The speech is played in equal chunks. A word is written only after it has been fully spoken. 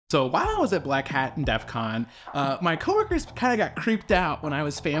So while I was at Black Hat and DEF CON, my coworkers kind of got creeped out when I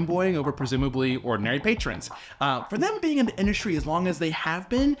was fanboying over presumably ordinary patrons. For them being in the industry as long as they have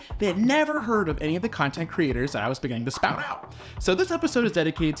been, they had never heard of any of the content creators that I was beginning to spout out. So this episode is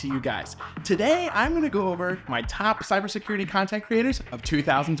dedicated to you guys. Today, I'm going to go over my top cybersecurity content creators of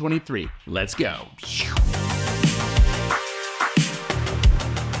 2023. Let's go.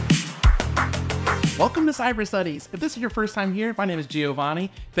 Welcome to Cyber Studies. If this is your first time here, my name is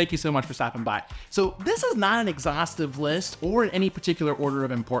Giovanni. Thank you so much for stopping by. So this is not an exhaustive list or in any particular order of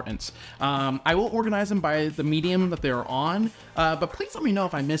importance. I will organize them by the medium that they're on, but please let me know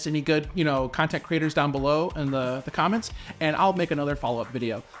if I missed any good, content creators down below in the comments, and I'll make another follow-up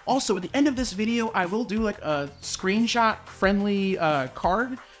video. Also, at the end of this video, I will do like a screenshot-friendly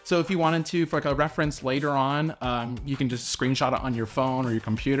card. So if you wanted to, for like a reference later on, you can just screenshot it on your phone or your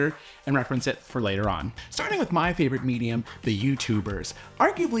computer and reference it for later on. Starting with my favorite medium, the YouTubers.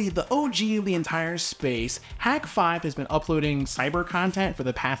 Arguably the OG of the entire space, Hack5 has been uploading cyber content for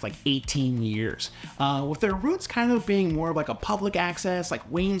the past like 18 years. With their roots kind of being more of like a public access, like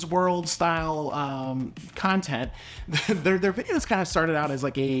Wayne's World style content, their videos kind of started out as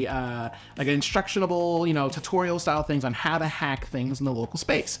like an instructional, tutorial style things on how to hack things in the local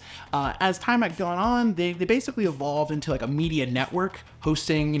space. As time had gone on, they basically evolved into like a media network,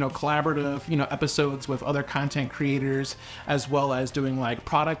 hosting, collaborative, episodes with other content creators, as well as doing like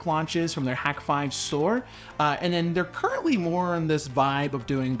product launches from their Hack5 store. And then they're currently more on this vibe of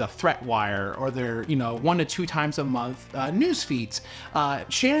doing the threat wire or their, 1 to 2 times a month news feeds.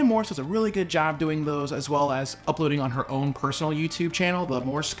 Shannon Morse does a really good job doing those, as well as uploading on her own personal YouTube channel, the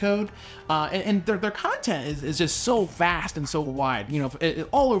Morse Code. And their content is just so vast and so wide,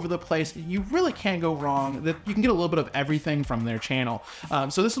 all over the place. You really can't go wrong. That you can get a little bit of everything from their channel.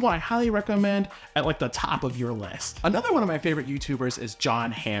 So this is one I highly recommend at like the top of your list. Another one of my favorite YouTubers is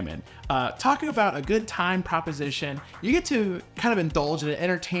John Hammond. Talking about a good time proposition, you get to kind of indulge in an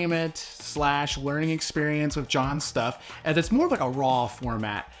entertainment / learning experience with John's stuff, and it's more of like a raw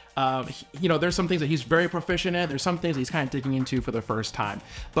format. There's some things that he's very proficient in. There's some things that he's kind of digging into for the first time.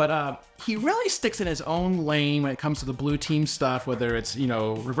 But he really sticks in his own lane when it comes to the blue team stuff, whether it's,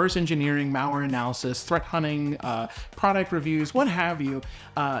 reverse engineering, malware analysis, threat hunting, product reviews, what have you.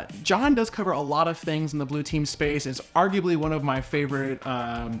 John does cover a lot of things in the blue team space. It's arguably one of my favorite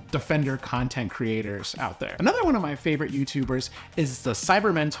Defender content creators out there. Another one of my favorite YouTubers is the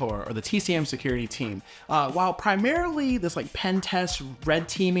Cyber Mentor, or the TCM security team. While primarily this like pen test, red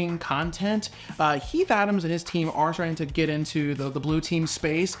teaming content, Heath Adams and his team are starting to get into the blue team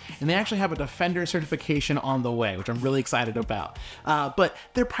space, and they actually have a Defender certification on the way, which I'm really excited about. But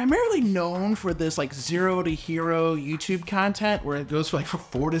they're primarily known for this like zero to hero YouTube content where it goes for like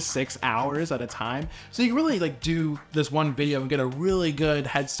 4 to 6 hours at a time. So you really like do this one video and get a really good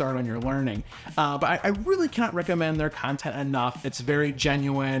head start on your learning. But I really cannot recommend their content enough. It's very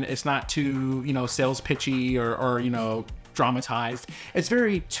genuine. It's not too, sales pitchy or dramatized. It's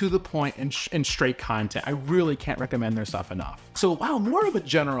very to the point and straight content. I really can't recommend their stuff enough. So while more of a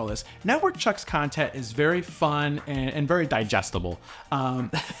generalist, Network Chuck's content is very fun and very digestible.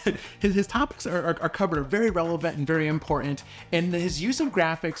 His topics are covered, are very relevant and very important, and his use of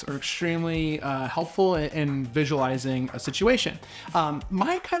graphics are extremely helpful in visualizing a situation.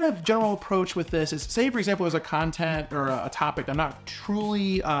 My kind of general approach with this is, say for example, there's a content or a topic I'm not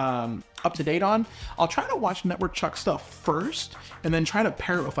truly up to date on, I'll try to watch Network Chuck stuff first and then try to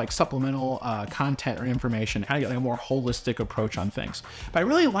pair it with like supplemental content or information, kind of get like a more holistic approach on things. But I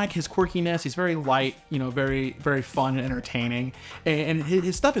really like his quirkiness. He's very light, very, very fun and entertaining. And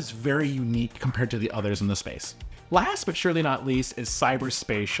his stuff is very unique compared to the others in the space. Last but surely not least is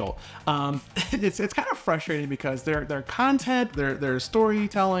Cyberspatial. It's kind of frustrating because their content, their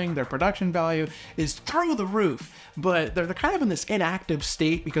storytelling, their production value is through the roof, but they're kind of in this inactive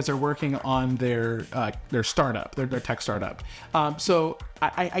state because they're working on their startup, their tech startup. So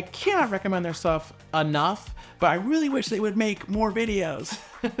I cannot recommend their stuff enough, but I really wish they would make more videos.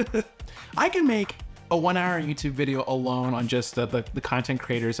 I can make a 1-hour YouTube video alone on just the content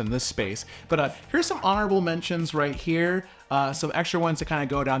creators in this space. But here's some honorable mentions right here, some extra ones to kind of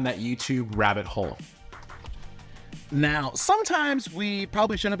go down that YouTube rabbit hole. Now, sometimes we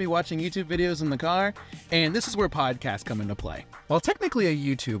probably shouldn't be watching YouTube videos in the car, and this is where podcasts come into play. While technically a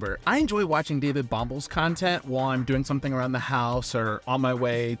YouTuber, I enjoy watching David Bomble's content while I'm doing something around the house or on my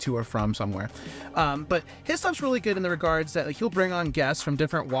way to or from somewhere. But his stuff's really good in the regards that he'll bring on guests from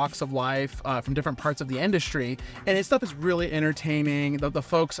different walks of life, from different parts of the industry, and his stuff is really entertaining. The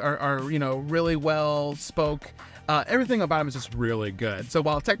folks are really well spoke. Everything about him is just really good. So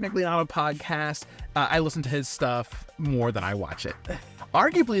while technically not a podcast, I listen to his stuff more than I watch it.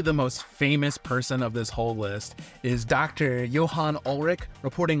 Arguably the most famous person of this whole list is Dr. Johann Ulrich,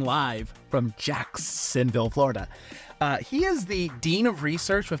 reporting live from Jacksonville, Florida. He is the Dean of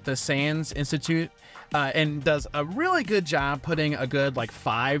Research with the SANS Institute and does a really good job putting a good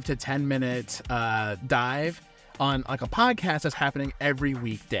 5 to 10 minute dive on a podcast that's happening every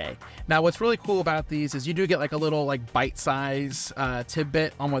weekday. Now, what's really cool about these is you do get a little bite-size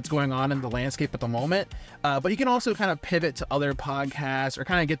tidbit on what's going on in the landscape at the moment, but you can also kind of pivot to other podcasts or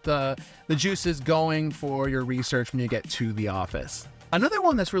kind of get the juices going for your research when you get to the office. Another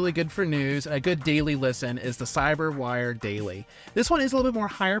one that's really good for news, a good daily listen, is the CyberWire Daily. This one is a little bit more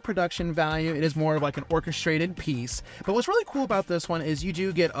higher production value. It is more of an orchestrated piece. But what's really cool about this one is you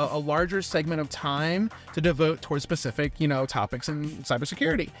do get a larger segment of time to devote towards specific, topics in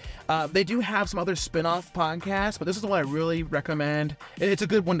cybersecurity. They do have some other spin-off podcasts, but this is the one I really recommend. It's a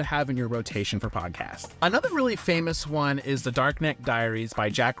good one to have in your rotation for podcasts. Another really famous one is the Darknet Diaries by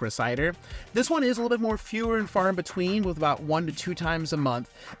Jack Rhysider. This one is a little bit more fewer and far in between, with about 1 to 2 times a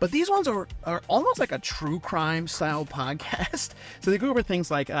month, but these ones are almost like a true crime style podcast. So they go over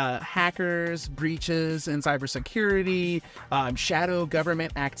things like hackers, breaches in cybersecurity, shadow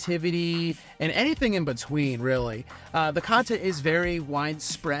government activity, and anything in between, really. The content is very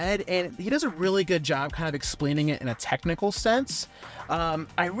widespread, and he does a really good job kind of explaining it in a technical sense.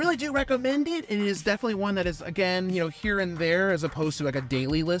 I really do recommend it. It is definitely one that is, again, here and there as opposed to a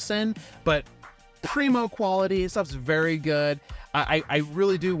daily listen, but primo quality. Stuff's very good. I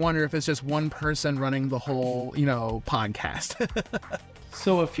really do wonder if it's just one person running the whole, podcast.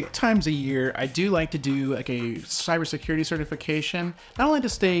 So a few times a year, I do like to do a cybersecurity certification, not only to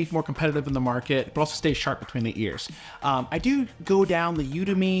stay more competitive in the market, but also stay sharp between the ears. I do go down the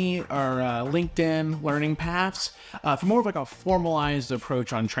Udemy or LinkedIn learning paths for more of a formalized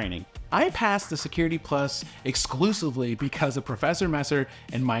approach on training. I passed the Security Plus exclusively because of Professor Messer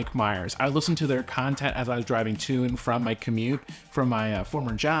and Mike Myers. I listened to their content as I was driving to and from my commute from my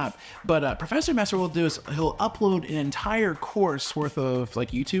former job. But Professor Messer will do is he'll upload an entire course worth of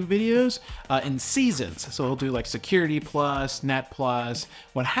YouTube videos in seasons. So he'll do Security Plus, Net Plus,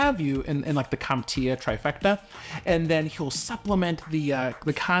 what have you, in the CompTIA trifecta, and then he'll supplement the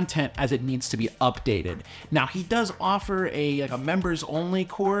content as it needs to be updated. Now he does offer a members only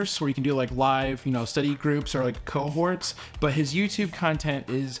course where you can do live study groups or cohorts, but his YouTube content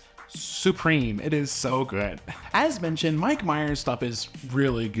is supreme. It is so good. As mentioned, Mike Myers' stuff is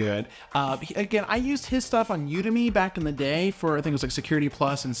really good. Again, I used his stuff on Udemy back in the day for, I think it was Security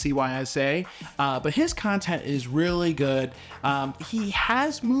Plus and CYSA, but his content is really good. He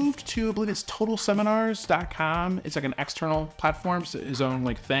has moved to, I believe it's totalseminars.com. It's an external platform, so his own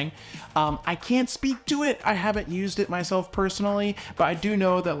thing. I can't speak to it. I haven't used it myself personally, but I do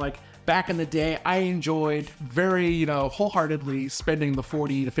know that back in the day, I enjoyed very, wholeheartedly spending the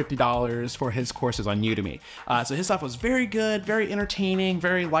 $40 to $50 for his courses on Udemy. So his stuff was very good, very entertaining,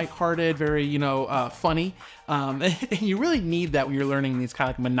 very lighthearted, very, funny. And you really need that when you're learning these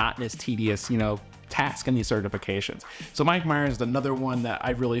kind of monotonous, tedious, task in these certifications. So Mike Myers is another one that I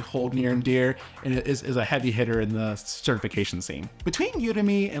really hold near and dear, and is a heavy hitter in the certification scene. Between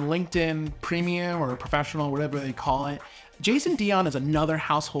Udemy and LinkedIn Premium or Professional, whatever they call it, Jason Dion is another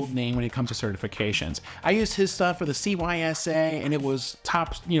household name when it comes to certifications. I used his stuff for the CYSA, and it was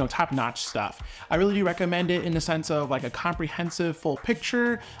top-notch stuff. I really do recommend it in the sense of a comprehensive full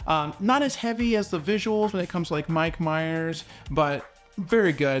picture, not as heavy as the visuals when it comes to Mike Myers, but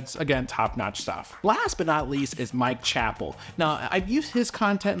very good. Again, top-notch stuff. Last but not least is Mike Chappell. Now, I've used his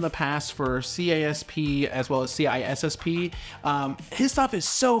content in the past for CASP as well as CISSP. His stuff is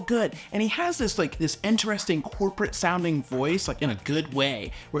so good, and he has this this interesting corporate-sounding voice, in a good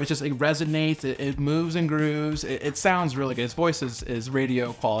way, where it just resonates, it moves and grooves. It sounds really good. His voice is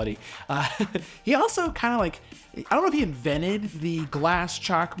radio quality. He also kind of I don't know if he invented the glass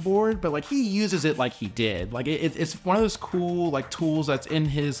chalkboard, but he uses it like he did. It's one of those cool tools that's in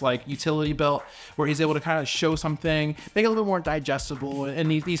his utility belt where he's able to kind of show something, make it a little more digestible. And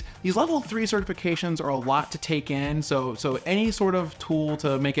these level 3 certifications are a lot to take in. So any sort of tool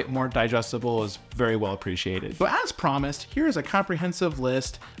to make it more digestible is very well appreciated. So as promised, here is a comprehensive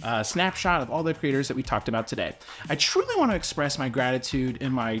list, snapshot of all the creators that we talked about today. I truly want to express my gratitude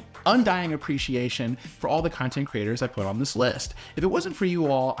and my undying appreciation for all the content creators I put on this list. If it wasn't for you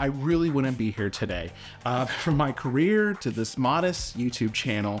all, I really wouldn't be here today. From my career to this modest this YouTube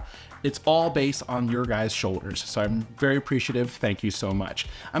channel, it's all based on your guys' shoulders. So I'm very appreciative. Thank you so much.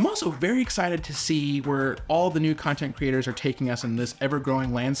 I'm also very excited to see where all the new content creators are taking us in this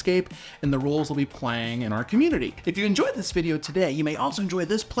ever-growing landscape and the roles we'll be playing in our community. If you enjoyed this video today, you may also enjoy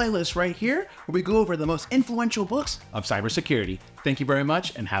this playlist right here, where we go over the most influential books of cybersecurity. Thank you very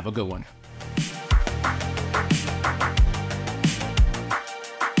much and have a good one.